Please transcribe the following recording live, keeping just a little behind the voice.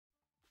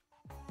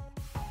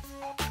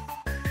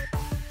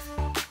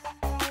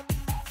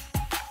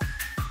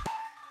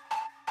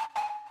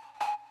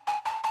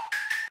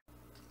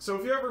So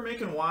if you're ever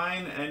making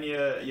wine and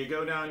you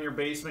go down in your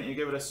basement, you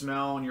give it a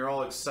smell, and you're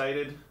all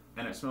excited,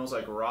 and it smells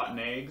like rotten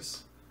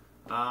eggs,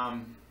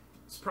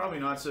 it's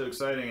probably not so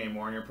exciting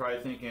anymore, and you're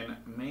probably thinking,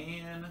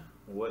 man,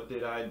 what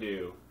did I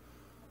do?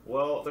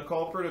 Well, the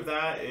culprit of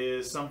that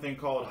is something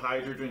called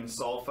hydrogen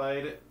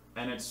sulfide,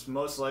 and it's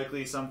most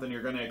likely something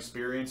you're going to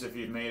experience if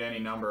you've made any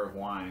number of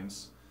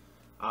wines.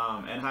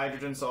 And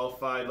hydrogen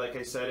sulfide, like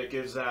I said, it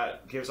gives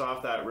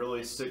off that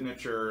really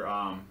signature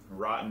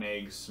rotten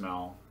egg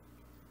smell.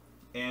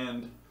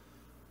 And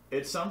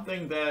it's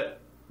something that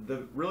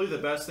really the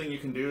best thing you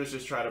can do is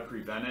just try to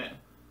prevent it.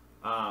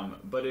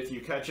 But if you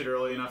catch it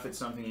early enough, it's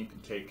something you can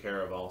take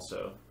care of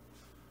also.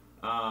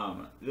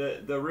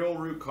 The real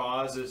root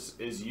cause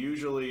is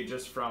usually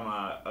just from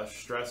a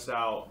stressed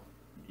out,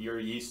 your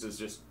yeast is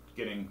just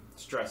getting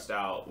stressed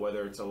out,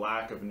 whether it's a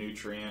lack of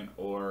nutrient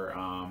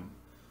or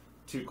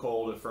too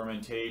cold of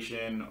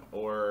fermentation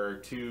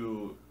or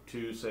too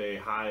say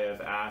high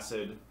of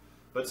acid.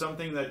 But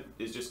something that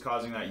is just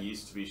causing that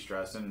yeast to be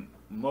stressed, and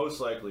most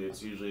likely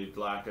it's usually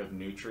lack of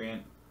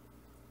nutrient.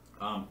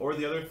 Or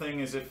the other thing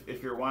is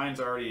if your wine's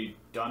already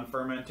done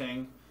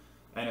fermenting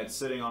and it's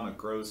sitting on the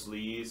gross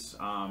lees,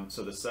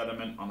 so the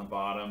sediment on the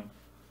bottom,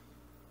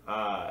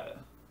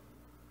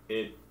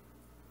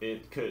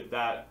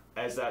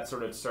 as that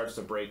sort of starts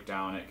to break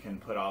down, it can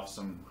put off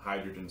some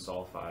hydrogen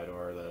sulfide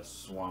or the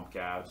swamp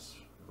gas,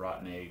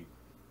 rotten egg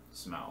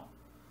smell.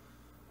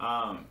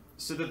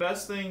 So the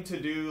best thing to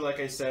do,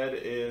 like I said,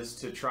 is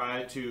to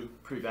try to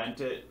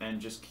prevent it and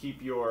just keep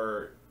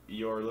your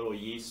little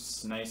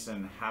yeasts nice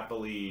and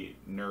happily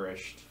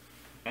nourished.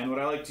 And what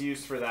I like to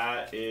use for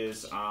that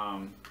is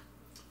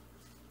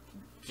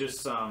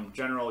just some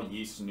general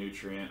yeast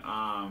nutrient.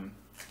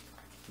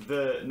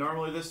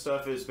 Normally this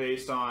stuff is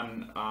based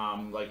on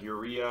like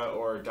urea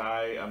or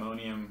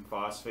diammonium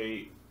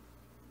phosphate.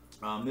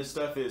 This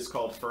stuff is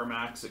called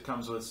Fermax. It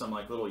comes with some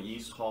like little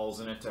yeast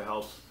hulls in it to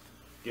help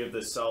give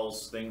the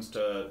cells things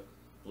to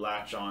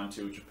latch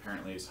onto, which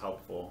apparently is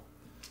helpful.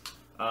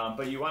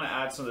 But you want to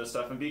add some of this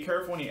stuff, and be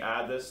careful when you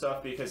add this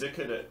stuff because it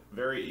could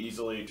very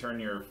easily turn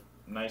your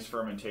nice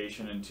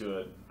fermentation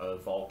into a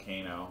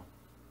volcano.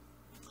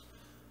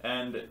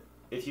 And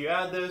if you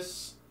add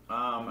this,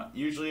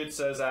 usually it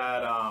says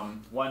add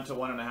 1 to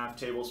 1.5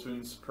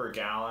 tablespoons per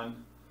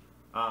gallon.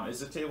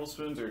 Is it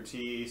tablespoons or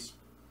teas?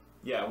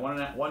 Yeah, 1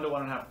 to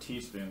 1.5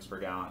 teaspoons per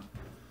gallon.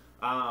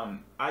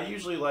 I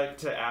usually like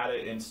to add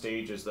it in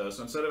stages though,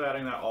 so instead of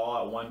adding that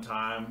all at one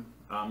time,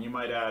 you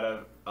might add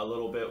a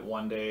little bit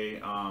one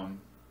day and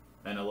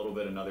a little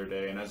bit another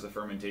day, and as the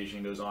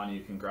fermentation goes on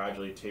you can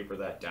gradually taper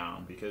that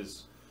down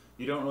because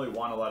you don't really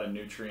want a lot of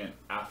nutrient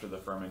after the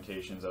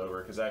fermentation's over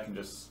because that can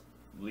just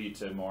lead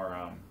to more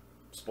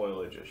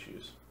spoilage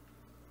issues.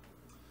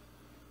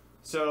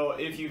 So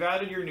if you've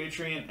added your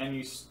nutrient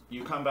and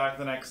you come back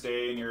the next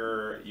day and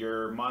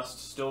your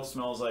must still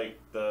smells like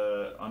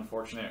the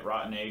unfortunate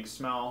rotten egg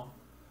smell,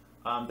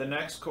 the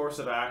next course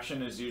of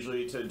action is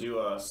usually to do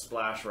a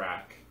splash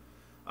rack.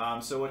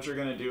 So what you're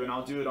going to do, and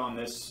I'll do it on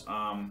this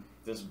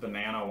this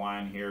banana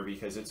wine here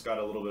because it's got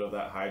a little bit of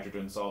that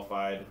hydrogen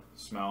sulfide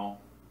smell,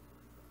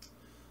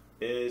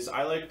 is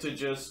I like to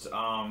just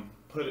add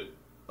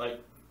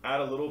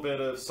a little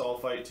bit of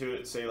sulfite to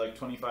it, say like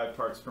 25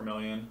 parts per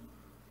million,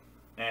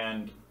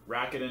 and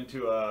rack it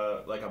into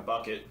a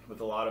bucket with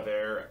a lot of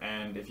air.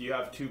 And if you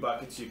have 2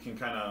 buckets, you can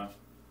kind of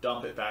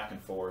dump it back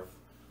and forth,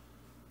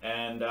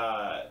 and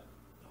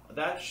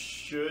that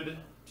should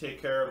take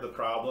care of the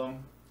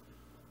problem.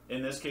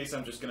 In this case,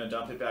 I'm just going to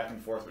dump it back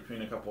and forth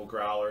between a couple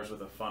growlers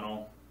with a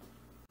funnel.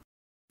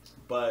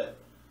 But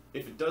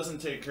if it doesn't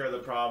take care of the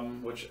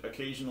problem, which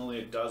occasionally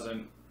it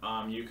doesn't,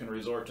 you can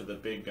resort to the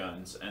big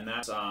guns, and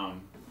that's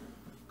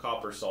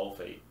copper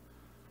sulfate.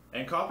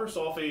 And copper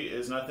sulfate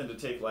is nothing to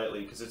take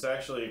lightly because it's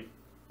actually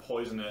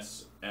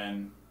poisonous,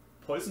 and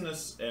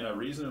poisonous in a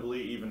reasonably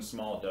even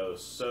small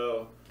dose.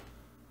 So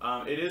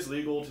it is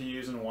legal to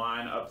use in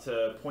wine up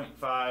to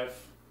 0.5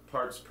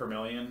 parts per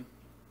million.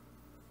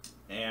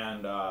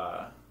 And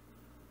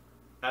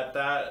at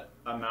that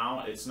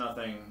amount, it's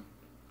nothing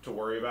to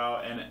worry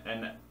about.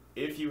 And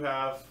if you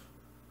have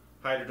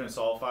hydrogen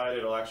sulfide,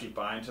 it'll actually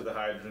bind to the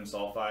hydrogen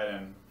sulfide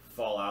and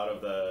fall out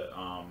of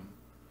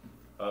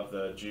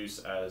the juice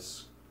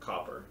as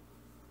copper.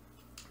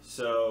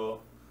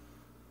 So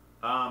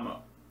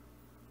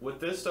with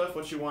this stuff,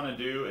 what you want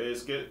to do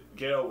is get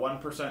a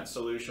 1%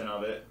 solution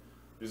of it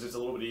because it's a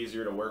little bit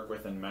easier to work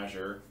with and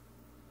measure.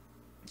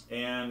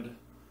 And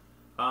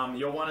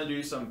you'll want to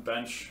do some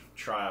bench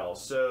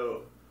trials.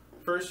 So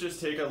first,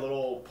 just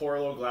pour a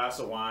little glass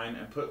of wine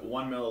and put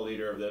 1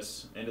 milliliter of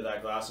this into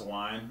that glass of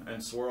wine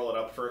and swirl it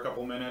up for a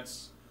couple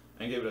minutes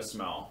and give it a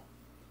smell.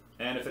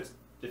 And if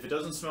it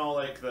doesn't smell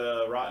like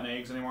the rotten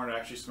eggs anymore, it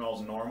actually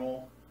smells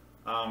normal,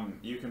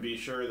 you can be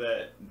sure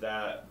that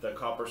the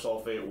copper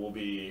sulfate will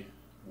be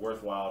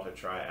worthwhile to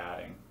try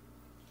adding.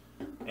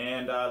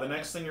 And the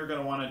next thing you're going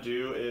to want to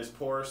do is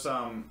pour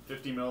some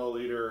 50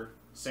 milliliter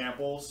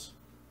samples,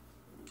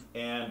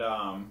 and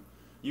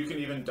you can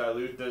even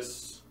dilute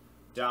this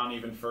down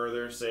even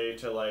further, say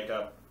to like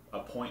a a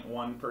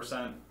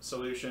 0.1%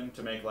 solution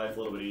to make life a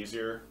little bit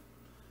easier.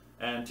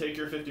 And take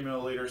your 50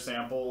 milliliter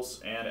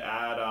samples and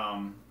add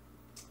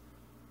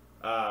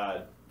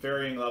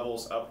varying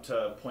levels up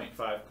to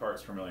 0.5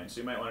 parts per million.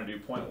 So you might want to do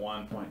 0.1,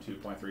 0.2,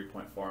 0.3,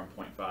 0.4, and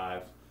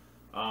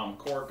 0.5.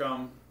 Cork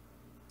them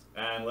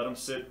and let them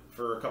sit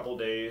for a couple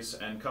days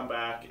and come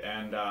back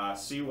and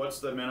see what's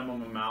the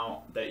minimum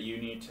amount that you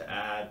need to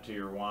add to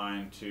your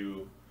wine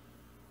to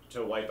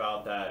wipe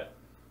out that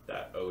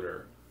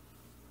odor.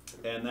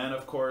 And then,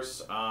 of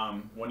course,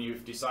 when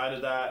you've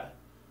decided that,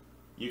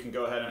 you can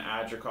go ahead and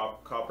add your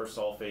copper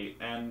sulfate,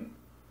 and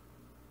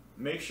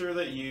make sure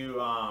that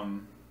you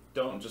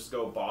don't just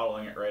go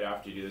bottling it right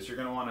after you do this. You're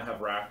going to want to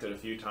have racked it a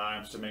few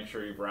times to make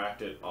sure you've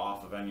racked it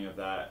off of any of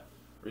that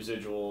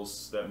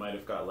residuals that might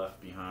have got left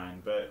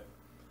behind. But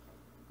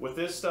with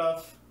this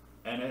stuff,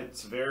 and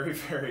it's very,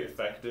 very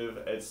effective,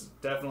 it's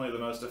definitely the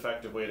most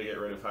effective way to get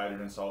rid of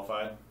hydrogen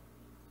sulfide.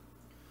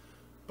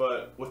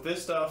 But with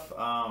this stuff,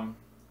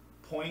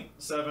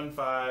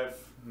 0.75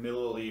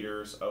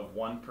 milliliters of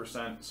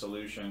 1%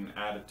 solution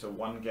added to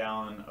 1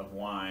 gallon of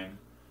wine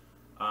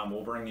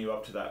will bring you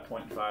up to that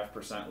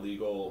 0.5%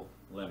 legal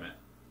limit,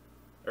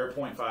 or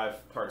 0.5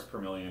 parts per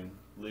million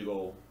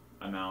legal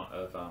amount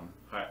of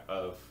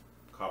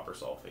copper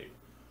sulfate.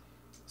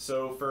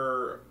 So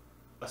for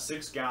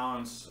 6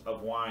 gallons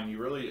of wine, you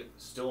really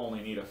still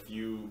only need a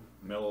few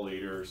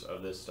milliliters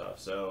of this stuff.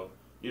 So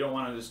you don't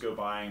want to just go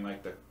buying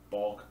like the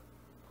bulk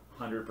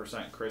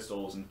 100%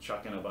 crystals and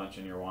chuck in a bunch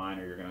in your wine,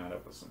 or you're going to end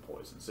up with some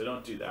poison. So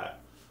don't do that.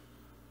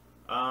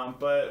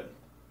 But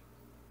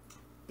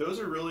those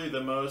are really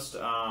the most,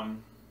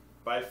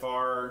 by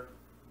far,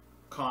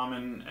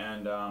 common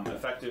and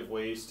effective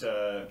ways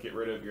to get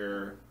rid of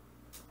your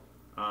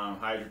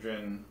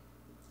hydrogen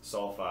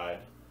sulfide.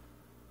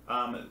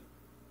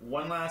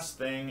 One last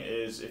thing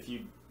is, if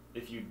you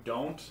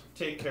don't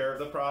take care of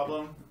the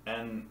problem,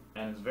 and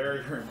it's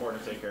very, very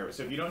important to take care of it.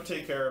 So if you don't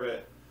take care of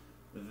it,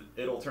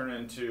 it'll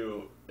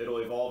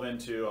evolve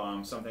into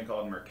something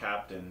called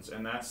mercaptans,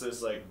 and that's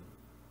this like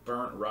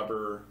burnt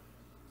rubber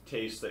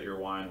taste that your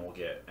wine will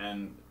get.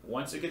 And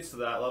once it gets to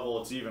that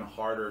level, it's even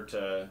harder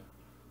to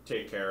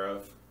take care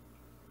of.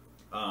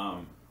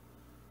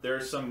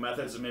 There's some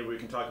methods that maybe we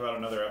can talk about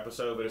in another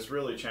episode, but it's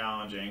really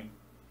challenging.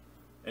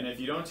 And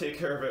if you don't take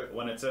care of it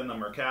when it's in the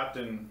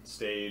mercaptan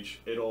stage,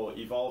 it'll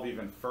evolve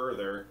even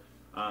further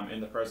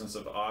in the presence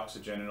of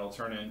oxygen, and it'll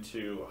turn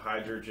into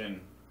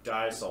hydrogen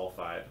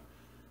disulfide.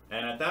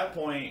 And at that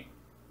point,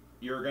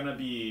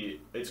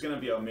 it's gonna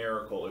be a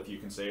miracle if you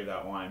can save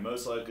that wine.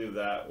 Most likely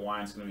that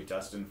wine's gonna be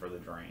destined for the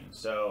drain.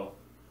 So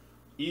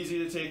easy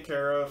to take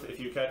care of if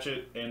you catch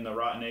it in the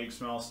rotten egg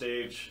smell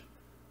stage.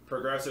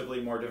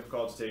 Progressively more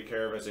difficult to take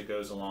care of as it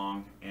goes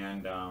along.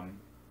 And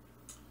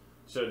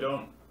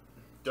so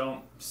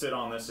don't sit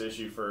on this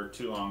issue for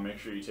too long. Make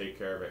sure you take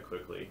care of it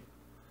quickly.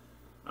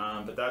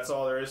 But that's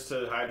all there is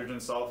to hydrogen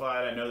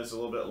sulfide. I know this is a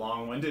little bit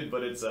long-winded,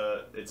 but it's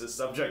a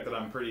subject that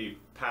I'm pretty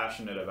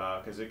passionate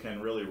about because it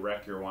can really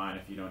wreck your wine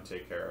if you don't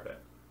take care of it.